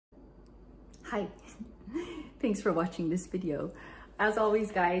Hi, thanks for watching this video. As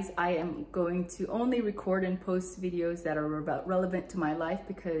always, guys, I am going to only record and post videos that are relevant to my life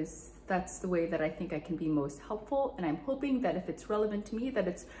because that's the way that I think I can be most helpful. And I'm hoping that if it's relevant to me, that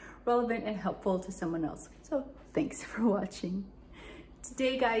it's relevant and helpful to someone else. So thanks for watching.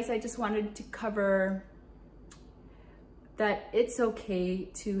 Today, guys, I just wanted to cover that it's okay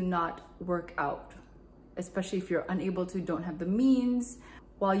to not work out, especially if you're unable to, don't have the means,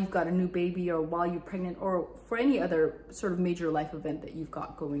 while you've got a new baby or while you're pregnant or for any other sort of major life event that you've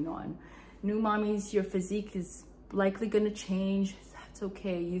got going on. New mommies, your physique is likely going to change. That's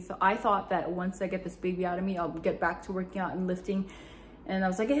okay. I thought that once I get this baby out of me, I'll get back to working out and lifting. And I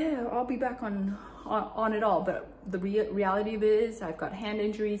was like, yeah, I'll be back on it all. But the reality of it is I've got hand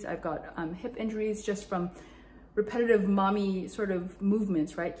injuries. I've got hip injuries just from repetitive mommy sort of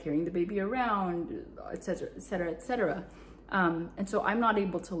movements, right? Carrying the baby around, et cetera, et cetera, et cetera. And so I'm not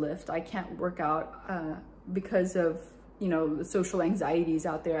able to lift. I can't work out because of, the social anxieties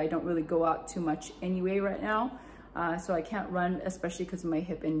out there. I don't really go out too much anyway right now. So I can't run, especially because of my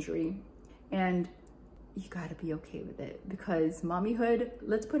hip injury. And you gotta be okay with it because mommyhood,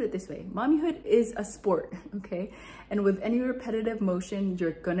 let's put it this way, mommyhood is a sport, okay? And with any repetitive motion,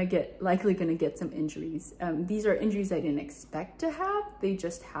 you're likely gonna get some injuries. These are injuries I didn't expect to have. They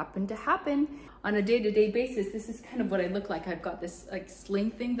just happen to happen. On a day-to-day basis, this is kind of what I look like. I've got this like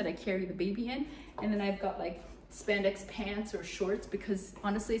sling thing that I carry the baby in, and then I've got like spandex pants or shorts because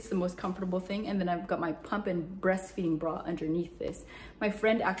honestly it's the most comfortable thing, and then I've got my pump and breastfeeding bra underneath this. My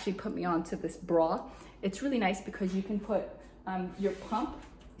friend actually put me onto this bra. It's really nice because you can put your pump,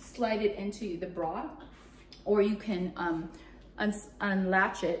 slide it into the bra, or you can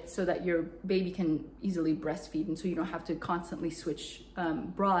unlatch it so that your baby can easily breastfeed, and so you don't have to constantly switch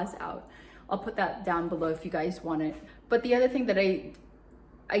bras out. I'll put that down below if you guys want it. But the other thing that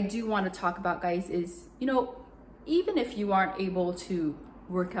I do want to talk about, guys, is, even if you aren't able to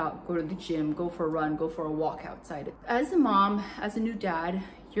work out, go to the gym, go for a run, go for a walk outside, as a mom, as a new dad,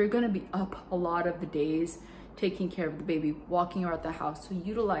 you're going to be up a lot of the days taking care of the baby, walking around the house. So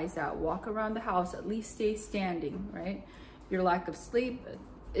utilize that, walk around the house, at least stay standing, right? Your lack of sleep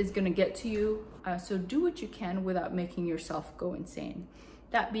is going to get to you. So do what you can without making yourself go insane.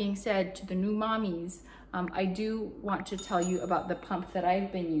 That being said, to the new mommies, I do want to tell you about the pump that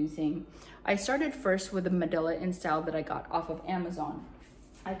I've been using. I started first with a Medela InStyle that I got off of Amazon.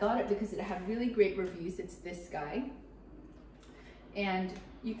 I got it because it had really great reviews. It's this guy. And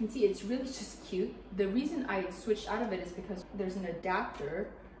you can see it's really just cute. The reason I switched out of it is because there's an adapter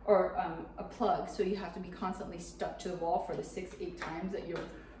or a plug, so you have to be constantly stuck to the wall for the 6-8 times that you're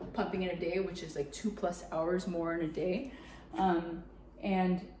pumping in a day, which is like 2+ hours more in a day.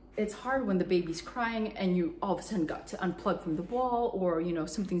 And it's hard when the baby's crying and you all of a sudden got to unplug from the wall, or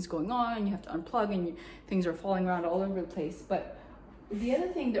something's going on and you have to unplug and things are falling around all over the place. But the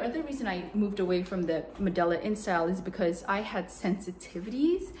other reason I moved away from the Medela InStyle is because I had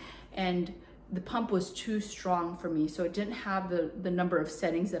sensitivities and the pump was too strong for me. So it didn't have the number of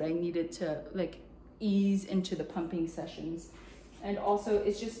settings that I needed to like ease into the pumping sessions. And also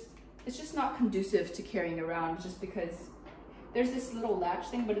it's just not conducive to carrying around, just because there's this little latch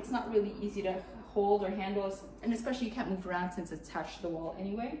thing, but it's not really easy to hold or handle, and especially you can't move around since it's attached to the wall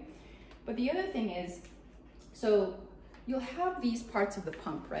anyway. But the other thing is, so you'll have these parts of the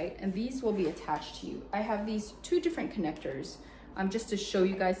pump, right? And these will be attached to you. I have these 2 different connectors just to show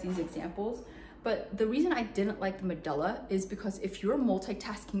you guys these examples. But the reason I didn't like the Medela is because if you're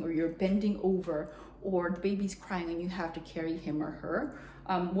multitasking or you're bending over or the baby's crying and you have to carry him or her,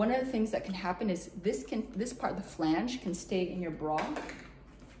 one of the things that can happen is this part, the flange, can stay in your bra,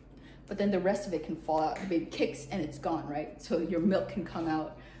 but then the rest of it can fall out. The baby kicks and it's gone, right? So your milk can come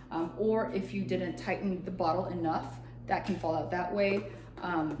out. Or if you didn't tighten the bottle enough, that can fall out that way.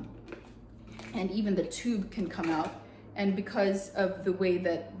 And even the tube can come out. And because of the way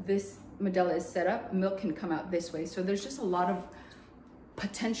that this Medela is set up, milk can come out this way. So there's just a lot of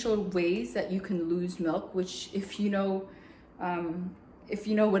potential ways that you can lose milk, which if you know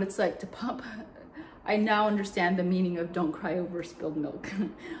what it's like to pump, I now understand the meaning of don't cry over spilled milk.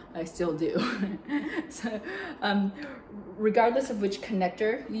 I still do. So regardless of which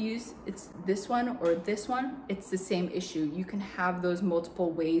connector you use, it's this one or this one, it's the same issue. You can have those multiple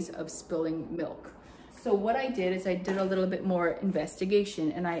ways of spilling milk. So what I did is I did a little bit more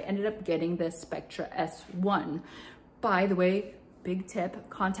investigation and I ended up getting the Spectra S1. By the way, big tip,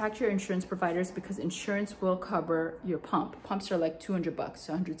 contact your insurance providers because insurance will cover your pump. Pumps are like 200 bucks,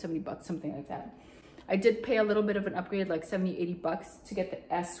 170 bucks, something like that. I did pay a little bit of an upgrade, like 70, 80 bucks to get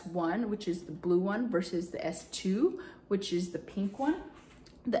the S1, which is the blue one, versus the S2, which is the pink one.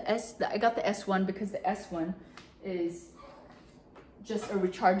 I got the S1 because the S1 is just a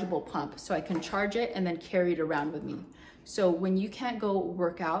rechargeable pump, so I can charge it and then carry it around with me. So when you can't go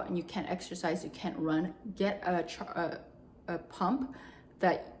work out and you can't exercise, you can't run, get a pump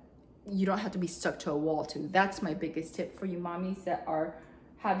that you don't have to be stuck to a wall to. That's my biggest tip for you mommies that are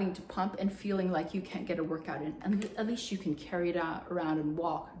having to pump and feeling like you can't get a workout in. And at least you can carry it around and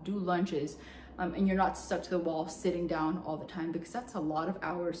walk, do lunges, and you're not stuck to the wall sitting down all the time, because that's a lot of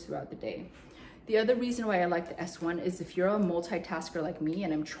hours throughout the day. The other reason why I like the S1 is if you're a multitasker like me,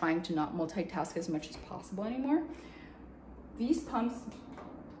 and I'm trying to not multitask as much as possible anymore, these pumps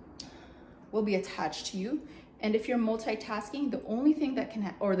will be attached to you. And if you're multitasking, the only thing that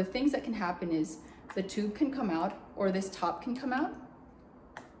can, or the things that can happen is the tube can come out, or this top can come out,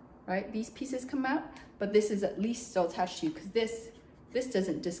 right? These pieces come out, but this is at least still attached to you, because this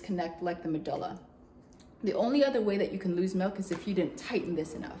doesn't disconnect like the Medela. The only other way that you can lose milk is if you didn't tighten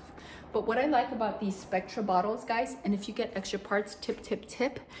this enough. But what I like about these Spectra bottles, guys, and if you get extra parts,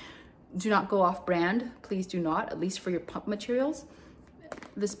 tip, do not go off brand. Please do not, at least for your pump materials.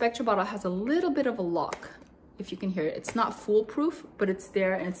 The Spectra bottle has a little bit of a lock, if you can hear it. It's not foolproof, but it's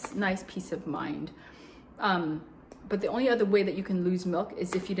there, and it's nice peace of mind. But the only other way that you can lose milk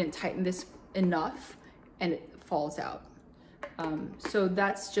is if you didn't tighten this enough and it falls out. So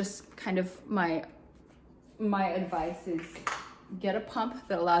that's just kind of my advice is get a pump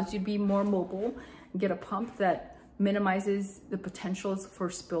that allows you to be more mobile, get a pump that minimizes the potentials for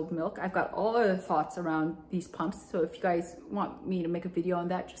spilled milk. I've got all other thoughts around these pumps, so if you guys want me to make a video on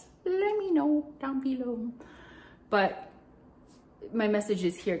that, just let me know down below. But my message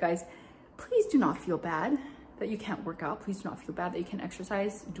is here, guys, please do not feel bad that you can't work out. Please do not feel bad that you can't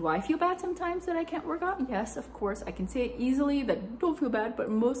exercise. Do I feel bad sometimes that I can't work out? Yes, of course. I can say it easily that don't feel bad, but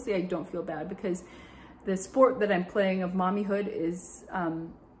mostly I don't feel bad, because the sport that I'm playing of mommyhood is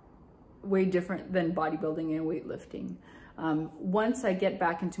way different than bodybuilding and weightlifting. Once I get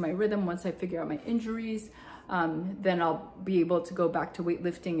back into my rhythm, once I figure out my injuries, then I'll be able to go back to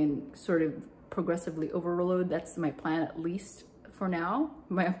weightlifting and sort of progressively overload. That's my plan, at least for now.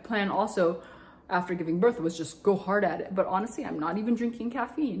 My plan also after giving birth was just go hard at it. But honestly, I'm not even drinking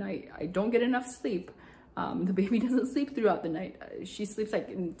caffeine. I don't get enough sleep. The baby doesn't sleep throughout the night. She sleeps like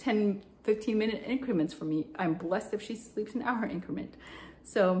in 10, 15-minute increments for me. I'm blessed if she sleeps an hour increment.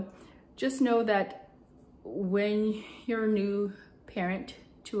 So just know that when you're a new parent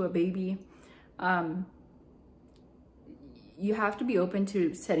to a baby, you have to be open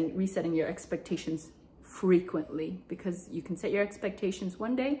to resetting your expectations frequently, because you can set your expectations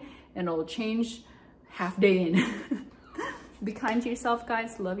one day and it'll change half day in. Be kind to yourself,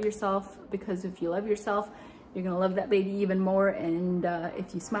 guys. Love yourself, because if you love yourself, you're gonna love that baby even more, and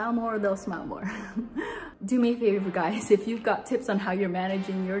if you smile more, they'll smile more. Do me a favor, guys, if you've got tips on how you're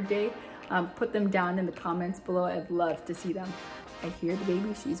managing your day, put them down in the comments below. I'd love to see them. I hear the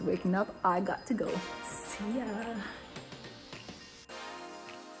baby, she's waking up. I got to go. See ya.